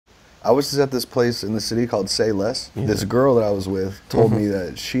I was just at this place in the city called Say Less. Yeah. This girl that I was with told me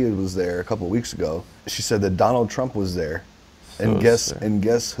that she was there a couple of weeks ago. She said that Donald Trump was there. And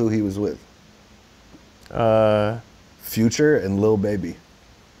guess who he was with? Future and Lil Baby.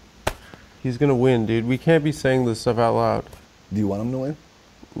 He's gonna win, dude. We can't be saying this stuff out loud. Do you want him to win?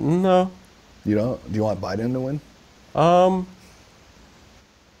 No. You don't? Do you want Biden to win?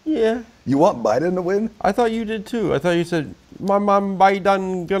 Yeah. You want Biden to win? I thought you did too. I thought you said, my mom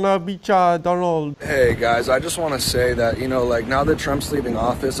Biden gonna beat Donald. Hey guys, I just want to say that, you know, like now that Trump's leaving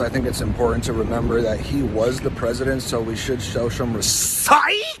office, I think it's important to remember that he was the president, so we should show some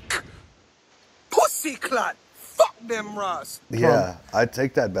respect. Pussy clot. Fuck them, Ross. Yeah, I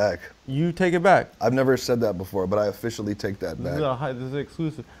take that back. You take it back. I've never said that before, but I officially take that back. This is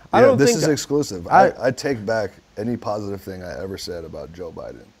exclusive. Yeah, this is exclusive. I take back any positive thing I ever said about Joe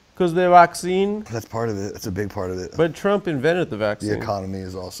Biden. Because the vaccine? That's part of it. It's a big part of it. But Trump invented the vaccine. The economy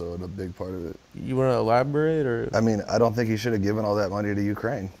is also a big part of it. You want to elaborate? Or? I mean, I don't think he should have given all that money to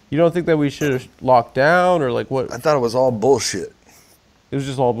Ukraine. You don't think that we should have locked down or like what? I thought it was all bullshit. It was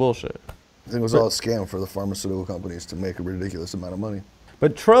just all bullshit. I think it was all a scam for the pharmaceutical companies to make a ridiculous amount of money.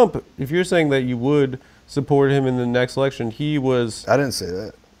 But Trump, if you're saying that you would support him in the next election, he was... I didn't say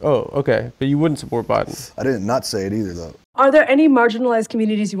that. Oh, okay. But you wouldn't support Biden. I did not say it either, though. Are there any marginalized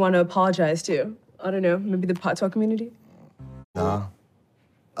communities you want to apologize to? I don't know, maybe the patois community? Nah.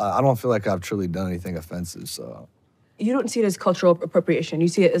 I don't feel like I've truly done anything offensive, so... You don't see it as cultural appropriation. You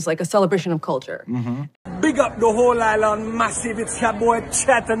see it as like a celebration of culture. Mm-hmm. Big up the whole island, massive. It's your boy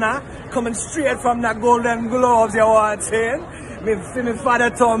Chatana, coming straight from the Golden Globes, you want saying? Me father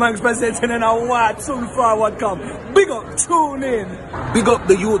Tom Hanks presenting in a what soon forward come. Big up, tune in. Big up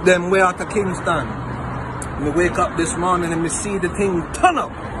the youth them way out of Kingston. Me wake up this morning and me see the thing turn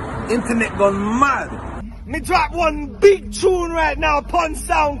up. Internet gone mad. Me drop one big tune right now upon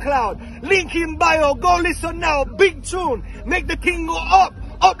SoundCloud. Link in bio, go listen now, big tune. Make the thing go up,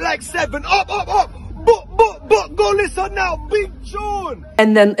 up like 7, up. But go listen now, big tune.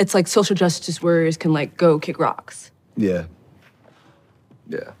 And then it's like social justice warriors can like go kick rocks. Yeah.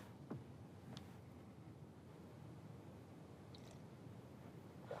 Yeah.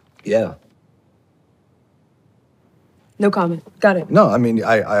 Yeah. No comment. Got it. No, I mean,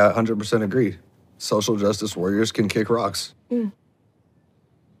 I 100% agree. Social justice warriors can kick rocks. Mm.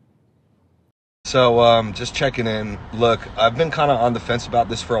 So, just checking in. Look, I've been kind of on the fence about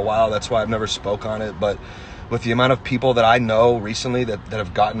this for a while. That's why I've never spoke on it. But with the amount of people that I know recently that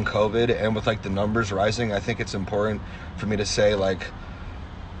have gotten COVID and with, like, the numbers rising, I think it's important for me to say, like,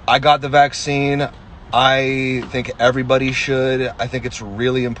 I got the vaccine. I think everybody should. I think it's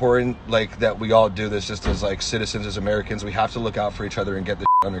really important, like, that we all do this just as, like, citizens, as Americans. We have to look out for each other and get this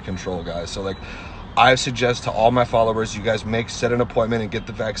under control, guys. So, like, I suggest to all my followers, you guys set an appointment and get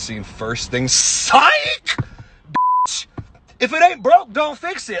the vaccine first thing. Psych! Bitch! If it ain't broke, don't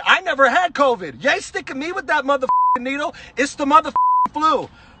fix it. I never had COVID. You ain't sticking me with that motherfucking needle. It's the motherfucking flu.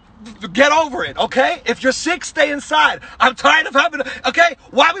 Get over it, okay? If you're sick, stay inside. I'm tired of having, okay?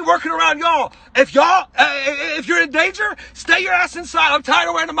 Why are we working around y'all? If y'all, if you're in danger, stay your ass inside. I'm tired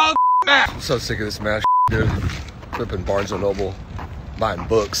of wearing a motherfucking mask. I'm so sick of this mask, dude. Flipping Barnes & Noble, buying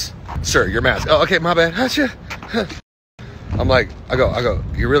books. Sir, your mask. Oh, okay, my bad. I'm like, I go,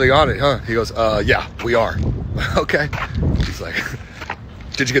 you're really on it, huh? He goes, yeah, we are. Okay. He's like,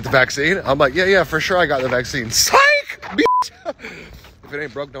 did you get the vaccine? I'm like, yeah, for sure I got the vaccine. Psych, bitch. If it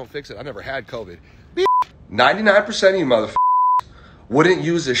ain't broke, don't fix it. I never had COVID. 99% of you motherfuckers wouldn't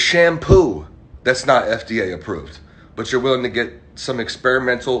use a shampoo that's not FDA approved, but you're willing to get some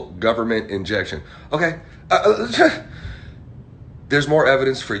experimental government injection. Okay. There's more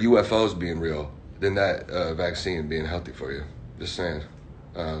evidence for UFOs being real than that vaccine being healthy for you. Just saying.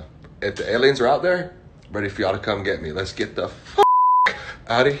 If the aliens are out there, ready for y'all to come get me. Let's get the fuck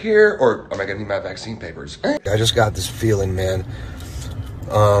out of here. Or am I gonna need my vaccine papers? I just got this feeling, man,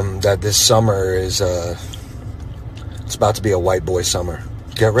 that this summer is, it's about to be a white boy summer.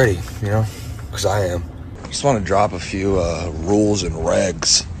 Get ready, you know, because I am. Just want to drop a few rules and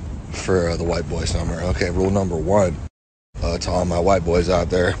regs for the white boy summer. Okay, rule number 1. To all my white boys out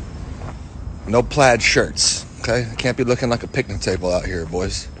there, no plaid shirts, okay? Can't be looking like a picnic table out here,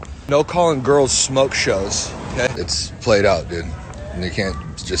 boys. No calling girls smoke shows, okay? It's played out, dude. And you can't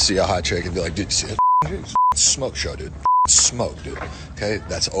just see a hot chick and be like, dude, you see a smoke show, dude. Smoke, dude. Okay,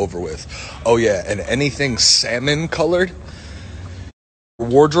 that's over with. Oh yeah, and anything salmon colored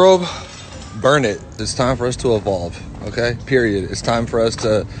wardrobe, burn it. It's time for us to evolve, okay? Period. It's time for us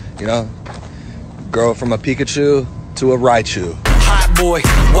to, you know, grow from a Pikachu to a Raichu. Hot boy,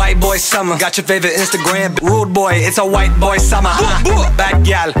 white boy summer. Got your favorite Instagram, rude boy, it's a white boy summer. Bad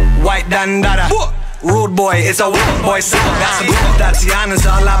gal, white dandada. Rude boy, it's a white boy summer. Got some Tatiana's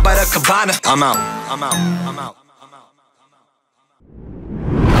all out by the cabana. I'm out.